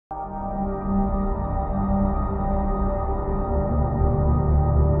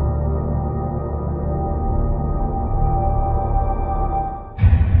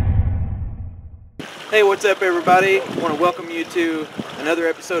Hey, what's up everybody? I want to welcome you to another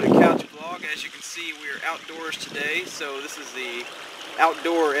episode of Couch Vlog. As you can see, we're outdoors today, so this is the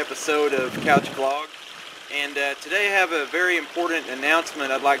outdoor episode of Couch Vlog. And today I have a very important announcement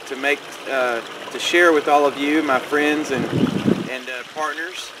I'd like to make to share with all of you, my friends and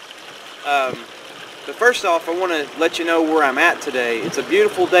partners. But first off, I want to let you know where I'm at today. It's a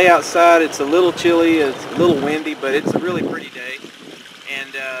beautiful day outside. It's a little chilly, it's a little windy, but it's a really pretty day.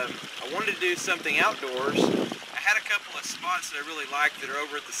 And I wanted to do something outdoors. I had a couple of spots that I really liked that are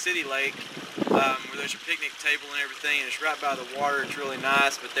over at the city lake, where there's a picnic table and everything, and it's right by the water. It's really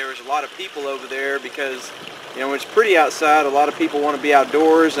nice, but there was a lot of people over there because, you know, when it's pretty outside, a lot of people want to be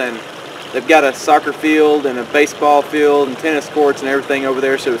outdoors, and they've got a soccer field and a baseball field and tennis courts and everything over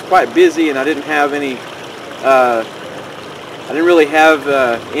there, so it was quite busy, and I didn't have any, I didn't really have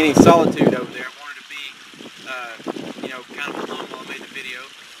any solitude over there. I wanted to be, you know, kind of alone while I made the video.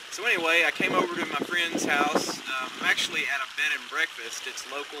 So anyway, I came over to my friend's house. I'm actually at a bed and breakfast. It's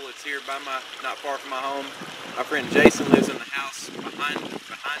local. It's here by not far from my home. My friend Jason lives in the house behind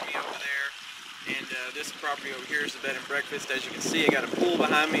me over there. And this property over here is the bed and breakfast. As you can see, I got a pool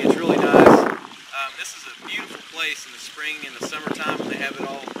behind me. It's really nice. This is a beautiful place in the spring and the summertime when they have it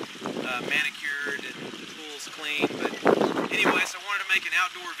all manicured and the pool's clean. But anyways, I wanted to make an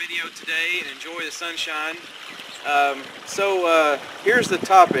outdoor video today and enjoy the sunshine. Here's the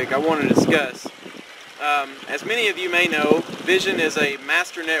topic I want to discuss. As many of you may know, Vision is a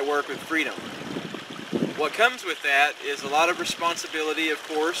master network with Freedom. What comes with that is a lot of responsibility, of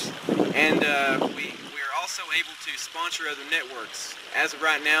course, and we are also able to sponsor other networks. As of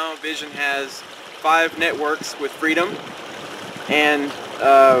right now, Vision has 5 networks with Freedom, and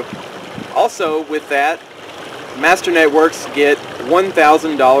also with that, master networks get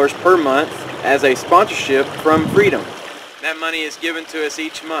 $1,000 per month as a sponsorship from Freedom. That money is given to us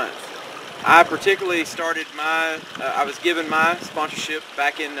each month. I particularly started I was given my sponsorship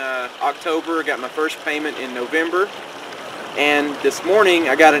back in October. I got my first payment in November. And this morning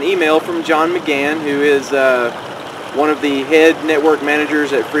I got an email from John McGann, who is one of the head network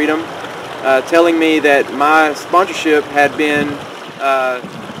managers at Freedom, telling me that my sponsorship had been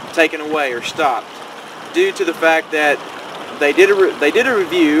taken away or stopped due to the fact that they did a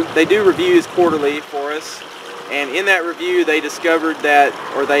review. They do reviews quarterly for us. And in that review, they discovered that,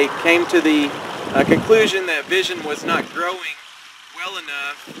 or they came to the conclusion that Vision was not growing well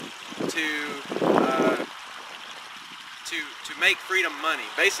enough to make Freedom money.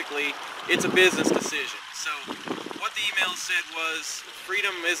 Basically, it's a business decision. So what the email said was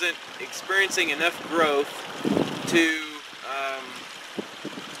Freedom isn't experiencing enough growth to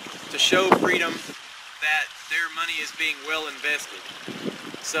show Freedom that their money is being well invested.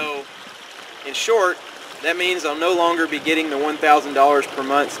 So, in short, that means I'll no longer be getting the $1,000 per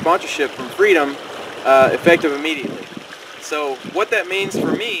month sponsorship from Freedom effective immediately. So what that means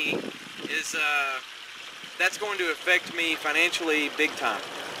for me is that's going to affect me financially big time,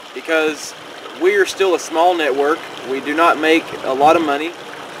 because we are still a small network. We do not make a lot of money,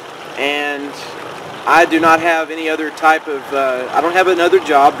 and I do not have any other type of, I don't have another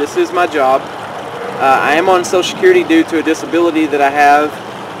job. This is my job. I am on Social Security due to a disability that I have,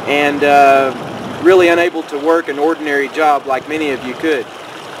 and really unable to work an ordinary job like many of you could.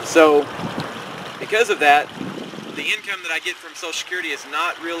 So because of that, the income that I get from Social Security is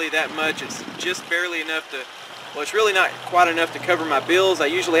not really that much. It's just barely enough to, well, it's really not quite enough to cover my bills. I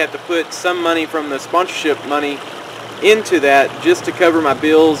usually have to put some money from the sponsorship money into that just to cover my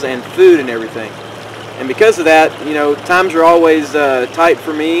bills and food and everything. And because of that, you know, times are always tight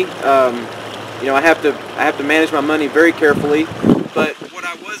for me. You know, I have to manage my money very carefully. But what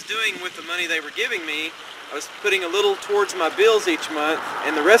I was doing with the money they were giving me, I was putting a little towards my bills each month,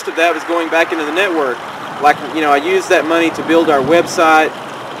 and the rest of that was going back into the network. Like, you know, I used that money to build our website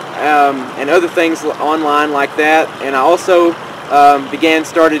and other things online like that. And I also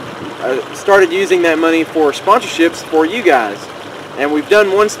started using that money for sponsorships for you guys. And we've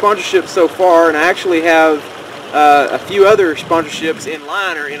done one sponsorship so far, and I actually have a few other sponsorships in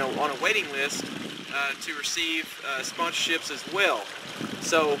line or on a waiting list to receive sponsorships as well.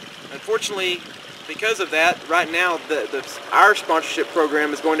 So unfortunately, because of that, right now our sponsorship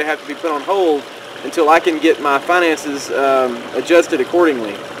program is going to have to be put on hold until I can get my finances adjusted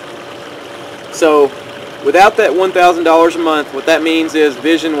accordingly. So without that $1,000 a month, what that means is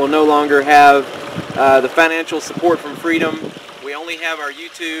Vision will no longer have the financial support from Freedom. We only have our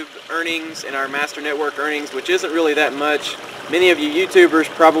YouTube earnings and our Master Network earnings, which isn't really that much. Many of you YouTubers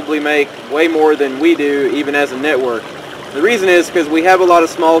probably make way more than we do, even as a network. The reason is because we have a lot of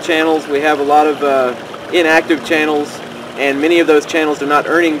small channels, we have a lot of inactive channels, and many of those channels are not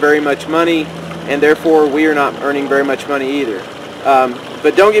earning very much money. and therefore we are not earning very much money either.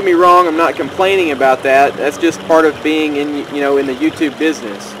 But don't get me wrong, I'm not complaining about that. That's just part of being in the YouTube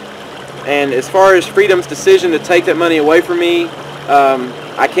business. And as far as Freedom's decision to take that money away from me,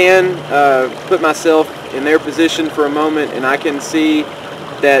 I can put myself in their position for a moment, and I can see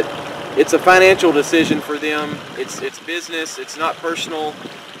that it's a financial decision for them. It's business. It's not personal.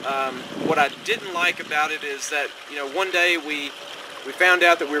 What I didn't like about it is that one day we found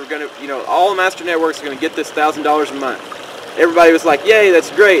out that we were going to all the master networks are going to get this $1,000 a month. Everybody was like, "Yay,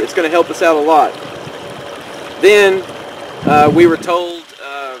 that's great! It's going to help us out a lot." Then we were told,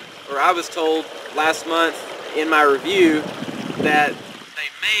 or I was told last month in my review, that they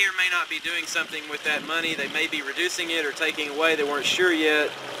may or may not be doing something with that money. They may be reducing it or taking away. They weren't sure yet.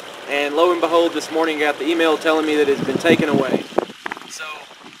 And lo and behold, this morning I got the email telling me that it's been taken away. So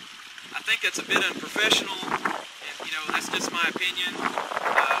I think that's a bit unprofessional, and that's just my opinion.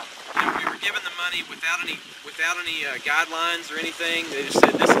 We were given the money without any guidelines or anything. They just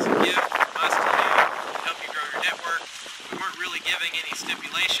said, "This is a gift from us to you to help you grow your network." We weren't really giving any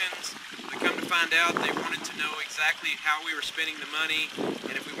stipulations. But come to find out, they wanted to know exactly how we were spending the money,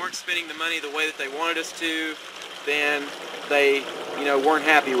 and if we weren't spending the money the way that they wanted us to, then they weren't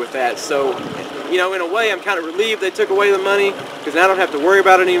happy with that. So in a way, I'm kind of relieved they took away the money, because now I don't have to worry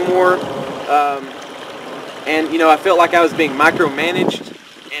about it anymore. And I felt like I was being micromanaged,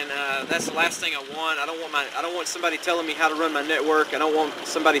 and that's the last thing I want. I don't want somebody telling me how to run my network. I don't want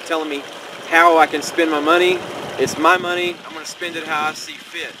somebody telling me how I can spend my money. It's my money. I'm going to spend it how I see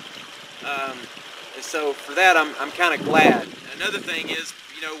fit. And so for that, I'm kind of glad. Another thing is,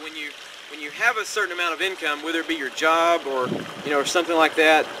 when you have a certain amount of income, whether it be your job or or something like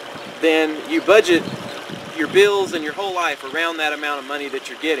that, then you budget your bills and your whole life around that amount of money that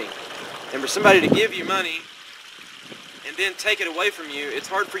you're getting. And for somebody to give you money and then take it away from you, it's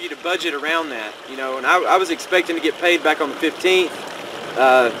hard for you to budget around that. And I was expecting to get paid back on the 15th.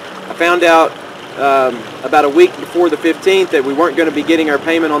 I found out about a week before the 15th that we weren't going to be getting our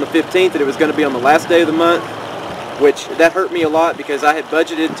payment on the 15th, that it was going to be on the last day of the month, which that hurt me a lot because I had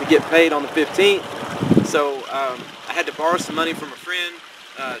budgeted to get paid on the 15th. So I had to borrow some money from a friend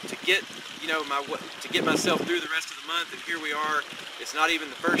to get to get myself through the rest of the month, and here we are. It's not even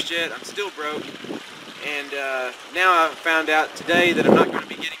the first yet. I'm still broke, and now I found out today that I'm not going to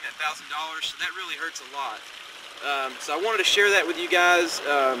be getting that $1,000, so that really hurts a lot. So I wanted to share that with you guys.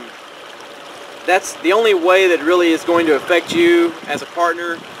 That's the only way that really is going to affect you as a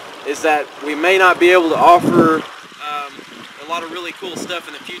partner, is that we may not be able to offer a lot of really cool stuff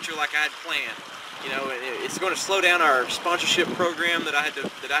in the future like I had planned. It's going to slow down our sponsorship program that I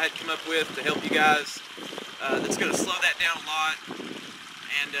had come up with to help you guys. That's going to slow that down a lot,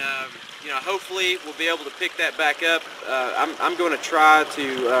 and hopefully we'll be able to pick that back up. I'm going to try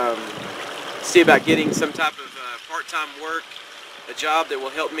to see about getting some type of part-time work, a job that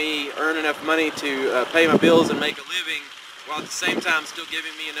will help me earn enough money to pay my bills and make a living, while at the same time still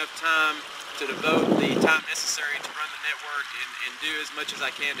giving me enough time to devote the time necessary to run the network and do as much as I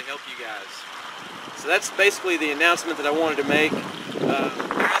can to help you guys. So that's basically the announcement that I wanted to make. There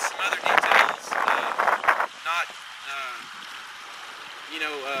is some other details,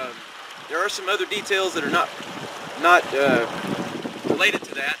 there are some other details that are not related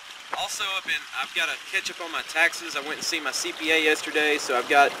to that. Also, I've got to catch up on my taxes. I went and see my CPA yesterday, so I've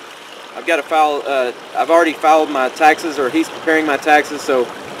got to file. I've already filed my taxes, or he's preparing my taxes, so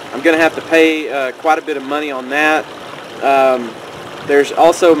I'm going to have to pay quite a bit of money on that. There's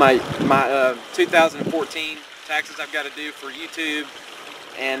also my 2014 taxes I've got to do for YouTube.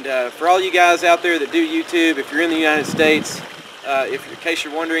 And for all you guys out there that do YouTube, if you're in the United States, in case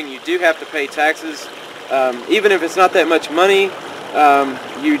you're wondering, you do have to pay taxes. Even if it's not that much money,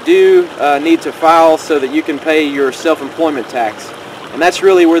 you do need to file so that you can pay your self-employment tax. And that's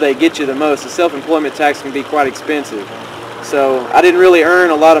really where they get you the most. The self-employment tax can be quite expensive. So I didn't really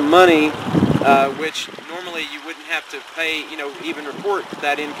earn a lot of money, which normally you wouldn't have to pay, even report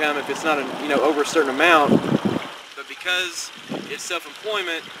that income if it's not, over a certain amount. But because it's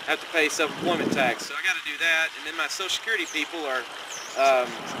self-employment, I have to pay self-employment tax. So I got to do that. And then my Social Security people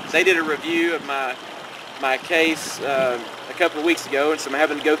they did a review of my case a couple of weeks ago, and so I'm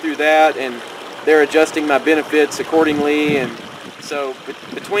having to go through that, and they're adjusting my benefits accordingly. And so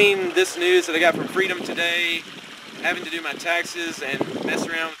between this news that I got from Freedom today, having to do my taxes, and mess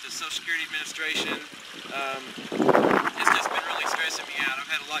around with the Social Security Administration, it's just been really stressing me out. I've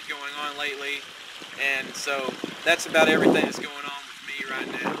had a lot going on lately, and so that's about everything that's going on with me right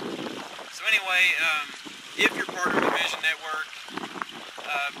now. So anyway, if you're part of the Vision Network,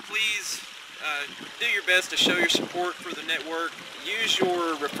 please do your best to show your support for the network. Use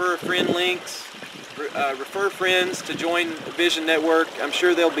your refer a friend links. Refer friends to join the Vision Network. I'm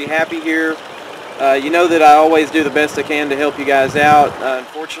sure they'll be happy here. You know that I always do the best I can to help you guys out.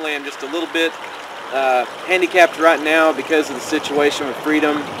 Unfortunately, I'm just a little bit handicapped right now because of the situation with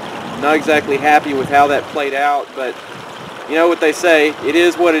Freedom. Not exactly happy with how that played out, but you know what they say, it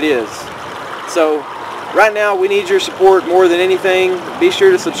is what it is. So right now we need your support more than anything. Be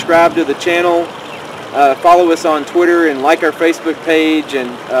sure to subscribe to the channel, follow us on Twitter, and like our Facebook page. And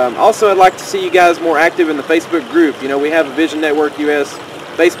also I'd like to see you guys more active in the Facebook group. You know, we have a Vision Network US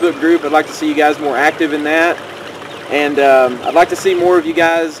Facebook group. I'd like to see you guys more active in that. And I'd like to see more of you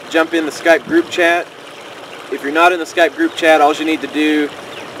guys jump in the Skype group chat. If you're not in the Skype group chat, all you need to do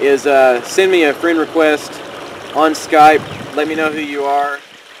is send me a friend request on Skype. Let me know who you are,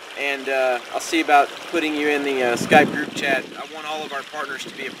 and I'll see about putting you in the Skype group chat. I want all of our partners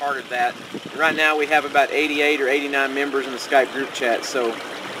to be a part of that. Right now we have about 88 or 89 members in the Skype group chat. So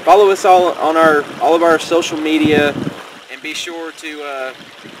follow us all on all of our social media, and be sure to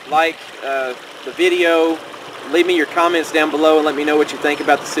like the video. Leave me your comments down below and let me know what you think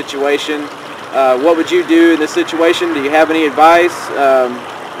about the situation. What would you do in this situation? Do you have any advice,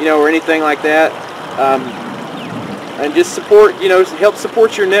 you know, or anything like that? And just support, you know, help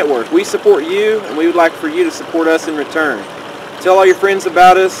support your network. We support you, and we would like for you to support us in return. Tell all your friends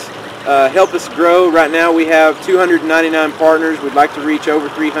about us. Help us grow. Right now we have 299 partners. We'd like to reach over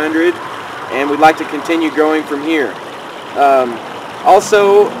 300, and we'd like to continue growing from here.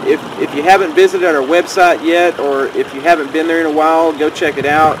 Also, if you haven't visited our website yet, or if you haven't been there in a while, go check it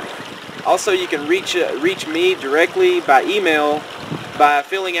out. Also, you can reach me directly by email by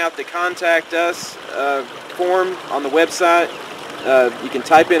filling out the Contact Us form on the website. You can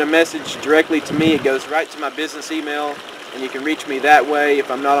type in a message directly to me. It goes right to my business email, and you can reach me that way if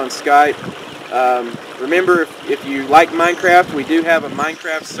I'm not on Skype. Remember, if you like Minecraft, we do have a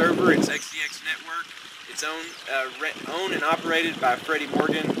Minecraft server. It's XDX Network. It's owned and operated by Freddie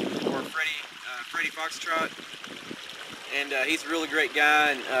Morgan, or Freddie Foxtrot. And he's a really great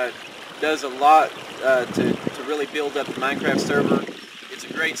guy, and does a lot to really build up the Minecraft server. It's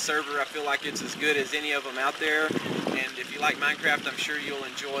a great server. I feel like it's as good as any of them out there. And if you like Minecraft, I'm sure you'll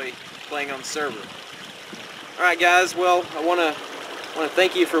enjoy playing on the server. Alright guys, well, I want to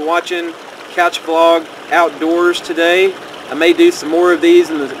thank you for watching Couch Vlog Outdoors today. I may do some more of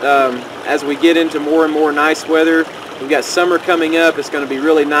these as we get into more and more nice weather. We've got summer coming up. It's going to be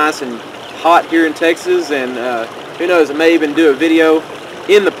really nice and hot here in Texas, and who knows, I may even do a video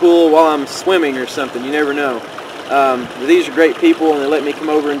in the pool while I'm swimming or something. You never know. These are great people, and they let me come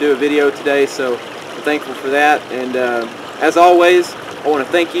over and do a video today, so I'm thankful for that. And as always, I want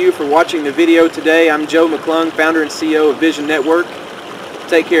to thank you for watching the video today. I'm Joe McClung, founder and CEO of Vision Network.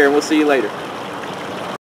 Take care, and we'll see you later.